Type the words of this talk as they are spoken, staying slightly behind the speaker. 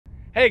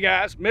Hey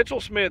guys, Mitchell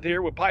Smith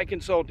here with Pike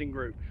Consulting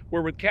Group.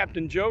 We're with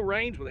Captain Joe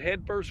Raines with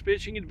Head First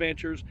Fishing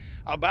Adventures,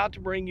 about to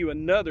bring you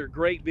another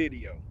great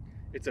video.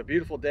 It's a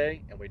beautiful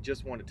day, and we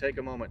just want to take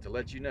a moment to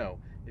let you know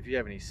if you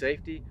have any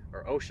safety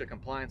or OSHA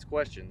compliance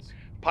questions.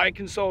 Pike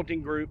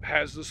Consulting Group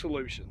has the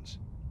solutions.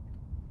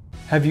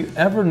 Have you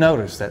ever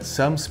noticed that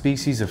some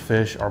species of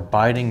fish are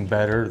biting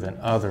better than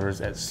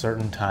others at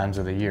certain times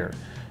of the year?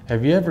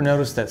 Have you ever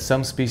noticed that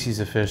some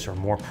species of fish are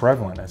more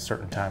prevalent at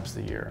certain times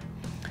of the year?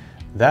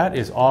 That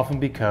is often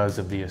because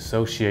of the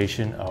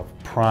association of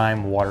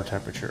prime water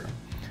temperature.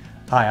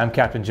 Hi, I'm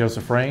Captain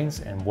Joseph Raines,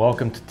 and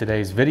welcome to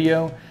today's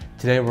video.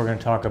 Today we're going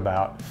to talk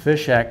about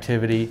fish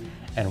activity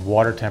and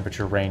water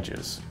temperature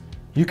ranges.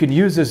 You can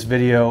use this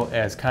video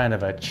as kind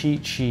of a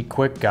cheat sheet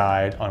quick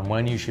guide on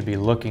when you should be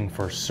looking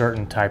for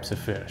certain types of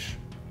fish.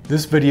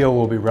 This video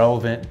will be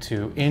relevant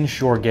to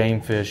inshore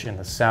game fish in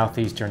the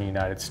southeastern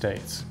United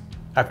States.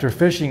 After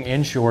fishing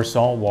inshore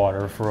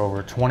saltwater for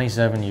over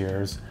 27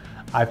 years,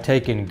 I've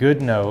taken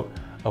good note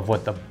of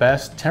what the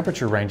best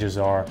temperature ranges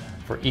are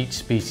for each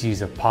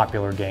species of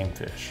popular game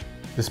fish.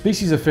 The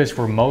species of fish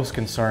we're most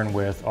concerned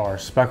with are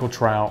speckled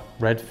trout,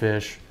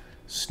 redfish,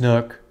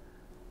 snook,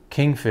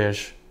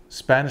 kingfish,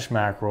 Spanish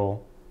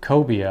mackerel,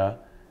 cobia,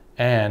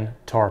 and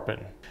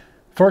tarpon.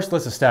 First,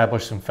 let's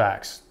establish some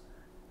facts.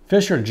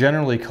 Fish are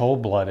generally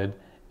cold-blooded,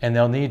 and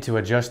they'll need to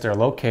adjust their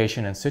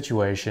location and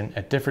situation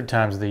at different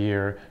times of the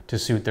year to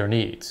suit their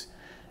needs.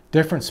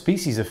 Different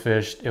species of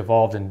fish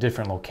evolved in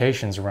different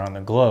locations around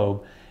the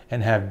globe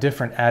and have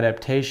different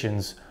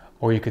adaptations,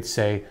 or you could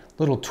say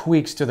little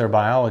tweaks to their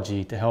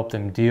biology to help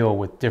them deal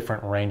with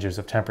different ranges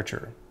of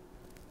temperature.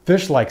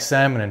 Fish like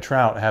salmon and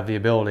trout have the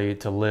ability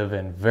to live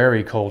in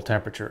very cold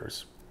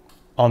temperatures.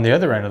 On the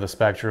other end of the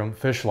spectrum,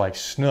 fish like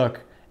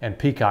snook and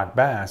peacock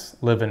bass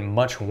live in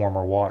much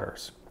warmer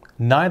waters.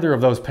 Neither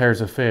of those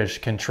pairs of fish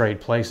can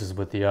trade places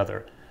with the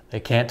other. They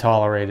can't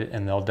tolerate it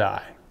and they'll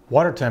die.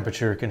 Water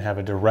temperature can have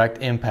a direct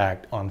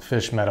impact on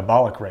fish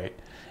metabolic rate,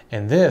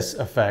 and this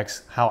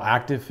affects how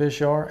active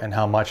fish are and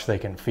how much they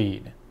can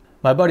feed.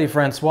 My buddy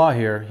Francois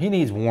here, he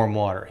needs warm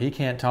water. He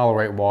can't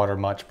tolerate water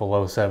much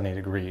below 70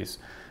 degrees,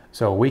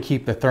 so we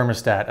keep the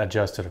thermostat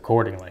adjusted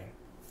accordingly.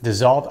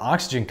 Dissolved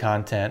oxygen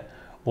content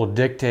will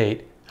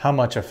dictate how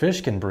much a fish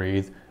can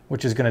breathe,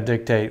 which is going to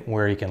dictate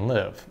where he can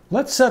live.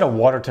 Let's set a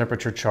water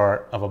temperature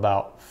chart of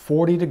about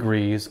 40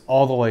 degrees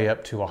all the way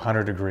up to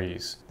 100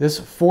 degrees. This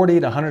 40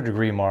 to 100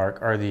 degree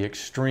mark are the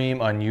extreme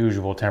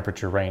unusual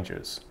temperature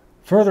ranges.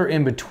 Further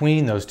in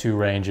between those two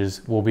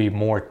ranges will be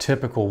more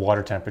typical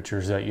water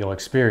temperatures that you'll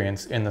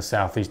experience in the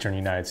southeastern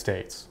United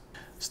States.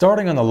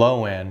 Starting on the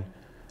low end,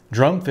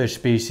 drumfish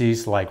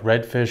species like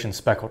redfish and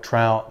speckled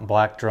trout,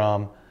 black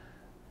drum,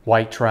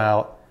 white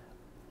trout,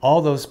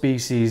 all those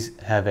species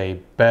have a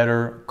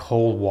better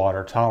cold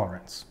water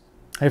tolerance.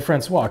 Hey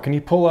Francois, can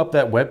you pull up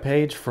that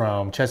webpage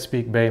from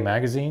Chesapeake Bay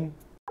Magazine?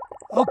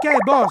 Okay,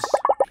 boss.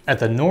 At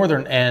the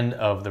northern end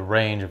of the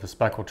range of the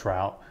speckled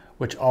trout,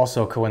 which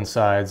also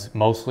coincides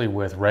mostly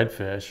with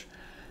redfish,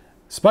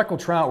 speckled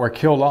trout were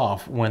killed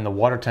off when the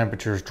water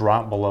temperatures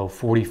dropped below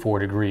 44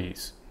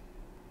 degrees.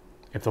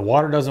 If the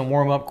water doesn't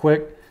warm up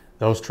quick,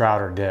 those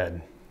trout are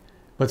dead.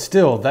 But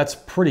still, that's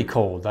pretty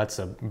cold. That's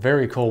a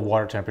very cold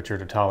water temperature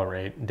to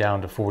tolerate,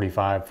 down to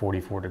 45,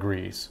 44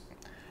 degrees.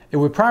 It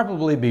would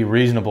probably be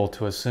reasonable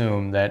to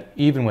assume that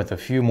even with a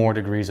few more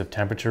degrees of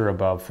temperature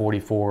above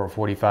 44 or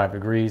 45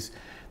 degrees,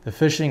 the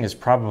fishing is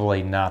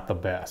probably not the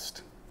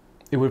best.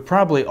 It would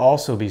probably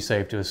also be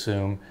safe to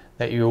assume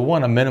that you will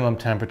want a minimum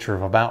temperature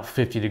of about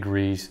 50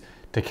 degrees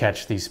to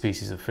catch these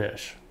species of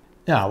fish.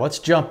 Now, let's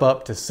jump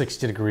up to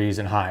 60 degrees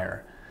and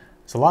higher.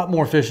 It's a lot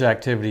more fish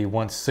activity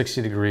once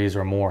 60 degrees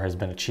or more has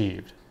been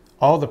achieved.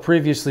 All the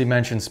previously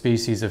mentioned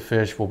species of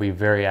fish will be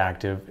very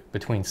active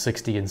between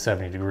 60 and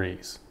 70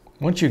 degrees.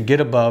 Once you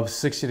get above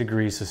 60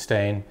 degrees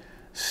sustained,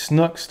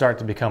 snook start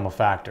to become a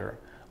factor,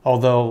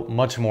 although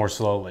much more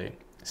slowly.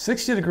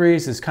 60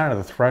 degrees is kind of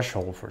the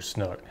threshold for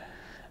snook.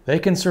 They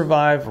can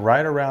survive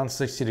right around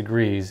 60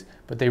 degrees,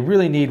 but they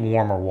really need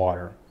warmer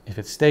water. If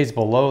it stays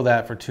below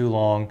that for too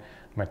long,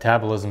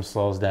 metabolism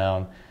slows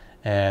down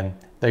and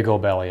they go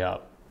belly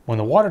up. When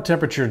the water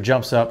temperature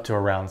jumps up to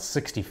around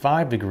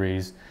 65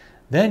 degrees,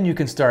 then you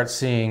can start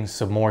seeing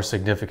some more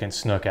significant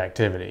snook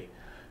activity.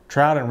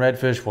 Trout and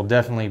redfish will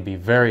definitely be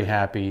very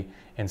happy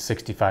in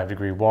 65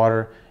 degree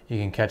water. You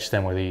can catch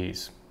them with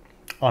ease.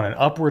 On an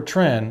upward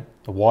trend,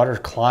 the water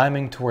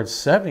climbing towards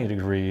 70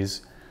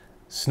 degrees,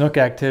 snook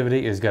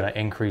activity is going to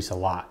increase a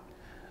lot.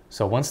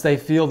 So once they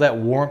feel that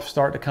warmth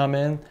start to come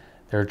in,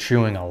 they're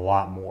chewing a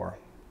lot more.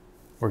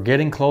 We're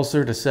getting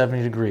closer to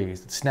 70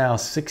 degrees. It's now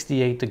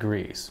 68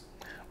 degrees.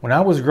 When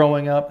I was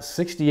growing up,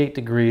 68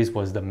 degrees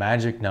was the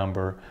magic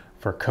number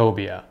for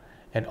cobia.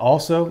 And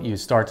also, you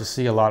start to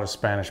see a lot of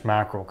Spanish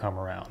mackerel come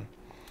around.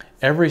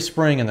 Every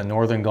spring in the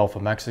northern Gulf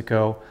of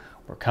Mexico,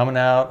 we're coming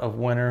out of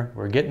winter,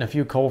 we're getting a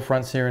few cold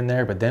fronts here and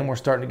there, but then we're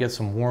starting to get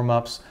some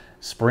warm-ups,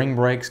 spring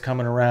breaks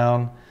coming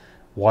around,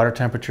 water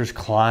temperatures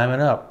climbing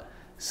up.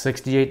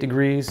 68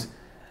 degrees,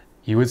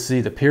 You would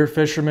see the pier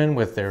fishermen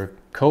with their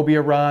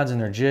cobia rods and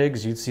their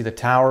jigs. You'd see the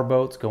tower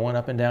boats going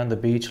up and down the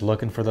beach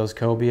looking for those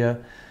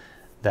cobia.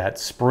 That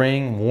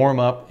spring warm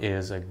up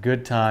is a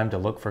good time to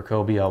look for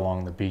cobia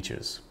along the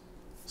beaches.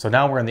 So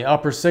now we're in the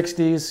upper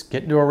 60s,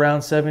 getting to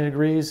around 70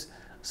 degrees,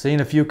 seeing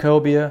a few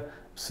cobia,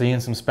 seeing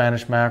some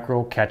Spanish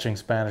mackerel, catching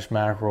Spanish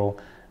mackerel.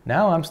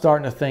 Now I'm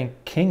starting to think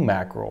king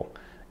mackerel.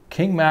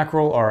 King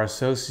mackerel are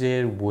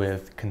associated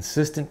with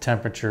consistent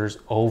temperatures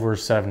over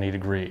 70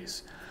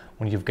 degrees.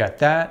 When you've got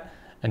that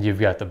and you've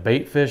got the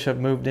bait fish have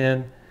moved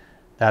in,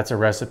 that's a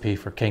recipe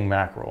for king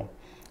mackerel.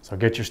 So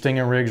get your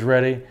stinging rigs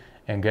ready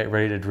and get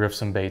ready to drift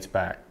some baits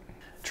back.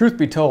 Truth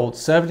be told,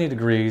 70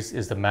 degrees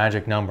is the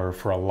magic number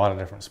for a lot of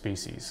different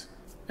species.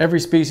 Every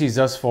species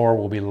thus far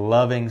will be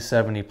loving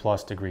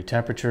 70+ degree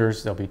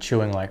temperatures. They'll be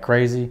chewing like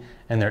crazy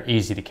and they're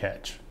easy to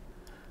catch.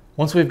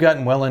 Once we've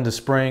gotten well into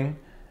spring,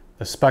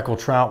 the speckled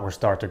trout will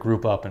start to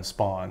group up and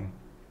spawn.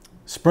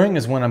 Spring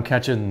is when I'm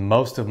catching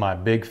most of my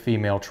big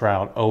female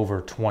trout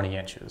over 20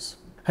 inches.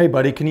 Hey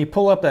buddy, can you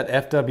pull up that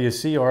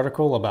FWC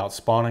article about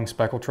spawning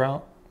speckled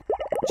trout?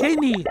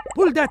 Jamie,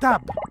 pull that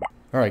up.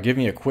 All right,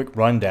 giving you a quick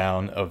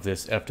rundown of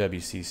this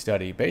FWC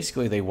study.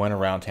 Basically, they went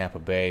around Tampa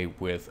Bay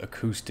with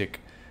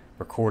acoustic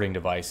recording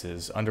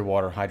devices,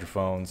 underwater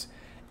hydrophones,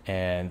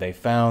 and they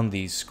found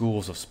these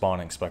schools of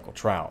spawning speckled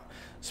trout.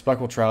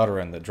 Speckled trout are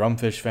in the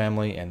drumfish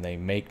family, and they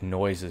make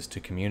noises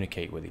to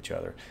communicate with each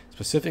other.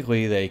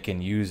 Specifically, they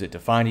can use it to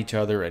find each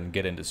other and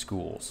get into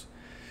schools.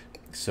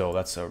 So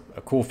that's a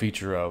cool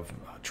feature of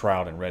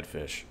trout and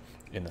redfish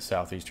in the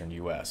southeastern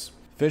U.S.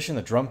 Fish in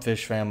the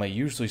drumfish family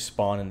usually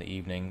spawn in the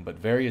evening, but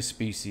various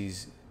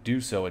species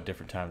do so at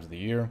different times of the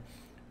year.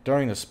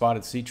 During the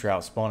spotted sea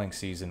trout spawning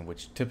season,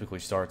 which typically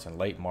starts in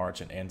late March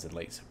and ends in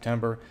late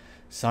September,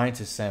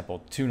 scientists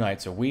sampled 2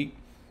 nights a week.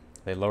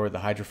 They lowered the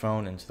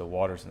hydrophone into the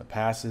waters in the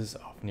passes,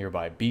 off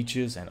nearby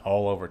beaches, and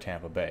all over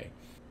Tampa Bay.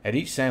 At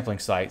each sampling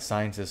site,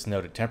 scientists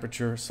noted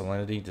temperature,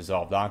 salinity,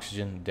 dissolved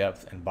oxygen,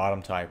 depth, and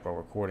bottom type while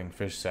recording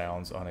fish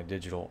sounds on a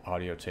digital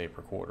audio tape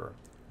recorder.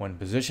 When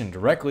positioned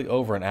directly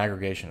over an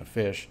aggregation of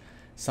fish,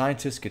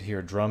 scientists could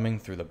hear drumming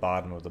through the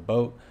bottom of the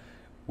boat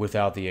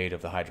without the aid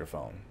of the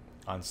hydrophone.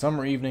 On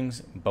summer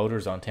evenings,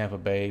 boaters on Tampa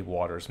Bay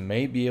waters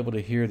may be able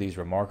to hear these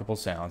remarkable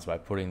sounds by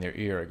putting their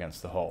ear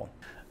against the hull.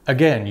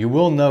 Again, you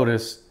will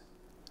notice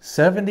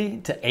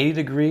 70 to 80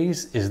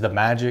 degrees is the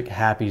magic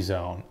happy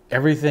zone.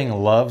 Everything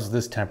loves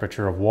this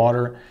temperature of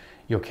water.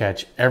 You'll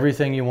catch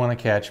everything you want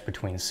to catch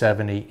between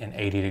 70 and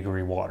 80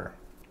 degree water.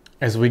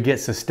 As we get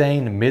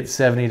sustained mid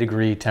 70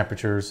 degree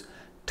temperatures,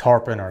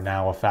 tarpon are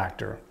now a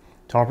factor.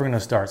 Tarpon are going to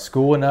start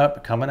schooling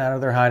up, coming out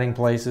of their hiding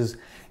places,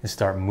 and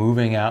start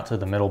moving out to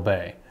the middle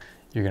bay.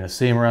 You're going to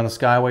see them around the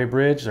Skyway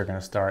Bridge. They're going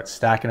to start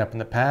stacking up in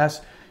the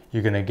pass.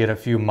 You're going to get a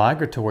few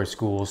migratory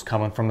schools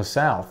coming from the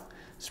south.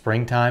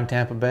 Springtime,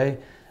 Tampa Bay,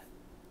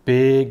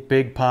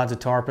 big pods of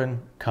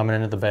tarpon coming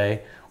into the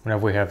bay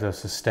whenever we have those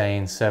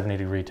sustained 70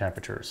 degree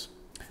temperatures.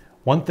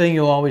 One thing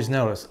you'll always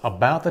notice,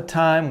 about the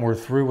time we're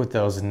through with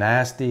those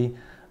nasty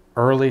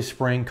early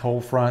spring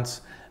cold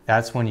fronts,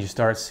 that's when you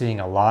start seeing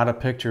a lot of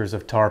pictures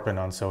of tarpon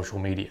on social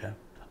media.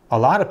 A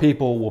lot of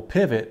people will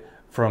pivot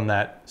from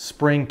that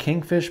spring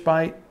kingfish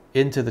bite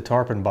into the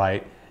tarpon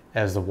bite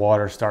as the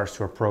water starts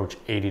to approach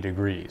 80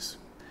 degrees.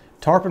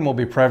 Tarpon will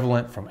be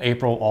prevalent from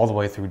April all the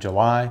way through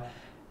July.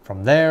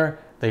 From there,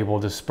 they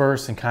will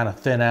disperse and kind of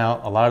thin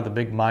out. A lot of the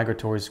big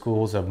migratory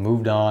schools have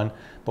moved on,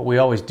 but we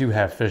always do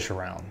have fish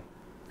around.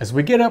 As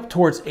we get up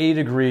towards 80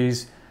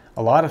 degrees,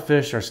 a lot of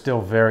fish are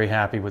still very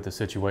happy with the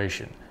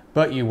situation,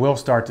 but you will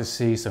start to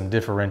see some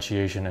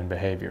differentiation in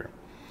behavior.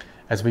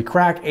 As we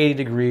crack 80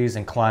 degrees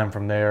and climb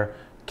from there,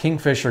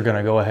 kingfish are going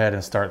to go ahead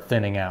and start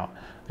thinning out.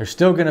 There's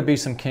still going to be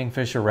some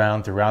kingfish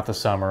around throughout the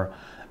summer,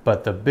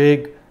 but the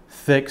big,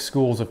 thick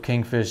schools of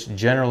kingfish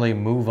generally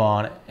move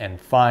on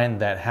and find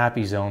that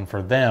happy zone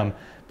for them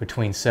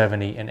between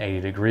 70 and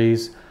 80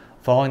 degrees,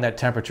 following that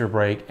temperature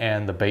break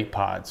and the bait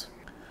pods.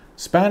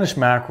 Spanish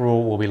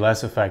mackerel will be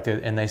less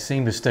affected, and they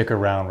seem to stick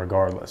around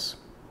regardless.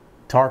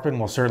 Tarpon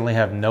will certainly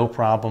have no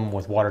problem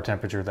with water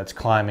temperature that's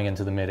climbing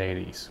into the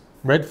mid-80s.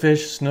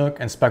 Redfish, snook,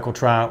 and speckled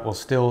trout will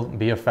still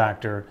be a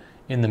factor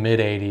in the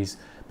mid-80s,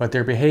 but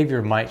their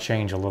behavior might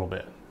change a little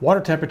bit.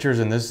 Water temperatures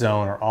in this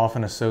zone are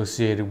often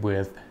associated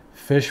with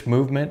fish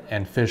movement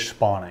and fish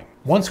spawning.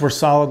 Once we're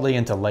solidly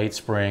into late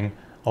spring,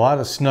 a lot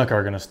of snook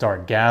are going to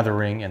start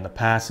gathering in the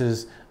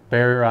passes,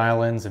 barrier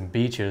islands, and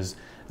beaches,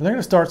 and they're going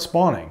to start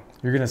spawning.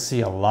 You're going to see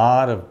a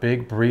lot of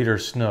big breeder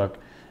snook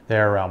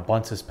there around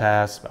Bunce's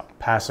Pass, about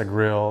Pass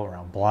Grill,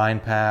 around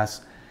Blind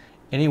Pass,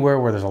 anywhere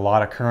where there's a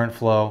lot of current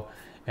flow,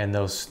 and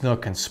those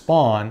snook can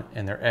spawn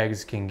and their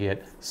eggs can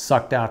get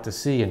sucked out to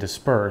sea and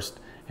dispersed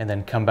and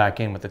then come back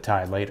in with the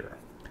tide later.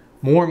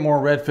 More and more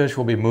redfish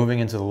will be moving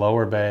into the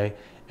lower bay,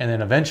 and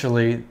then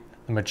eventually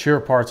the mature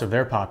parts of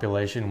their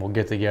population will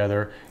get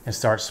together and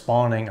start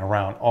spawning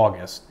around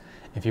August.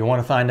 If you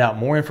want to find out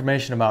more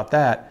information about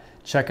that,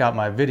 check out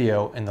my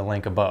video in the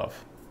link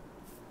above.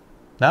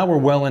 Now we're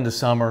well into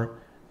summer.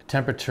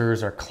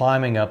 Temperatures are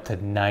climbing up to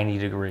 90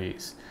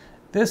 degrees.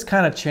 This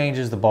kind of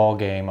changes the ball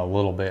game a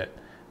little bit.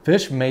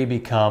 Fish may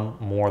become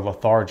more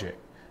lethargic.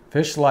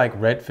 Fish like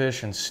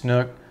redfish and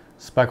snook,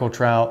 speckled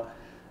trout,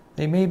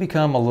 they may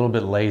become a little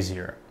bit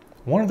lazier.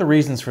 One of the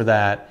reasons for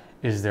that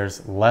is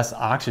there's less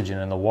oxygen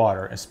in the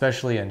water,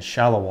 especially in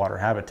shallow water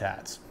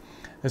habitats.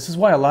 This is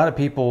why a lot of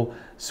people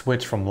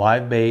switch from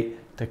live bait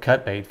to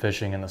cut bait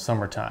fishing in the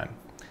summertime.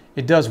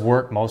 It does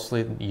work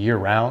mostly year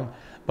round,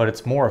 but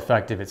it's more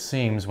effective, it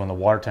seems, when the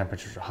water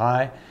temperatures are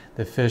high.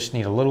 The fish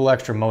need a little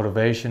extra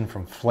motivation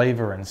from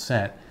flavor and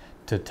scent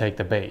to take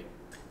the bait.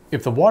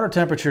 If the water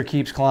temperature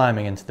keeps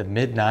climbing into the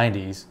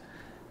mid-90s,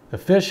 the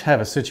fish have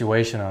a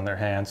situation on their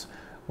hands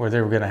where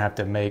they're going to have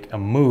to make a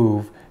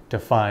move to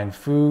find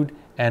food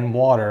and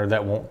water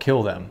that won't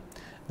kill them.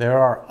 There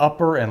are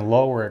upper and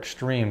lower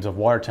extremes of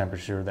water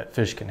temperature that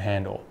fish can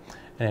handle.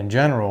 And in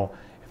general,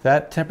 if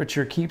that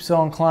temperature keeps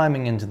on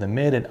climbing into the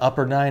mid and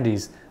upper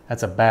 90s,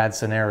 that's a bad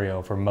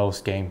scenario for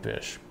most game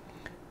fish.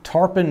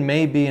 Tarpon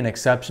may be an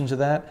exception to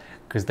that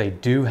because they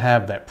do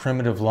have that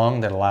primitive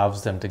lung that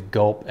allows them to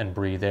gulp and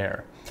breathe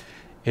air.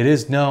 It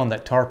is known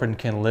that tarpon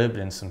can live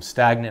in some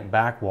stagnant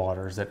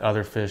backwaters that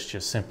other fish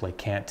just simply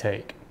can't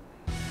take.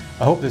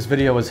 I hope this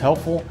video was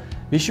helpful.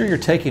 Be sure you're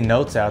taking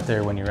notes out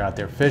there when you're out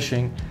there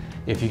fishing.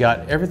 If you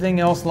got everything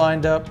else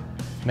lined up,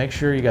 make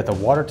sure you got the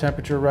water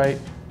temperature right.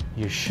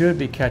 You should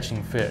be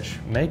catching fish.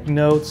 Make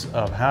notes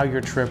of how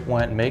your trip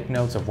went, make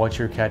notes of what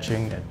you're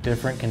catching at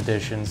different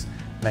conditions,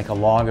 make a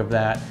log of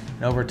that,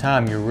 and over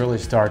time you'll really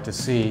start to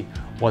see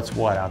what's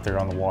what out there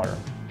on the water.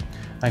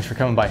 Thanks for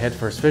coming by Head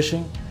First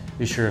Fishing.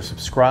 Be sure to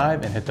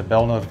subscribe and hit the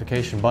bell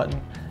notification button,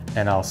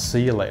 and I'll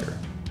see you later.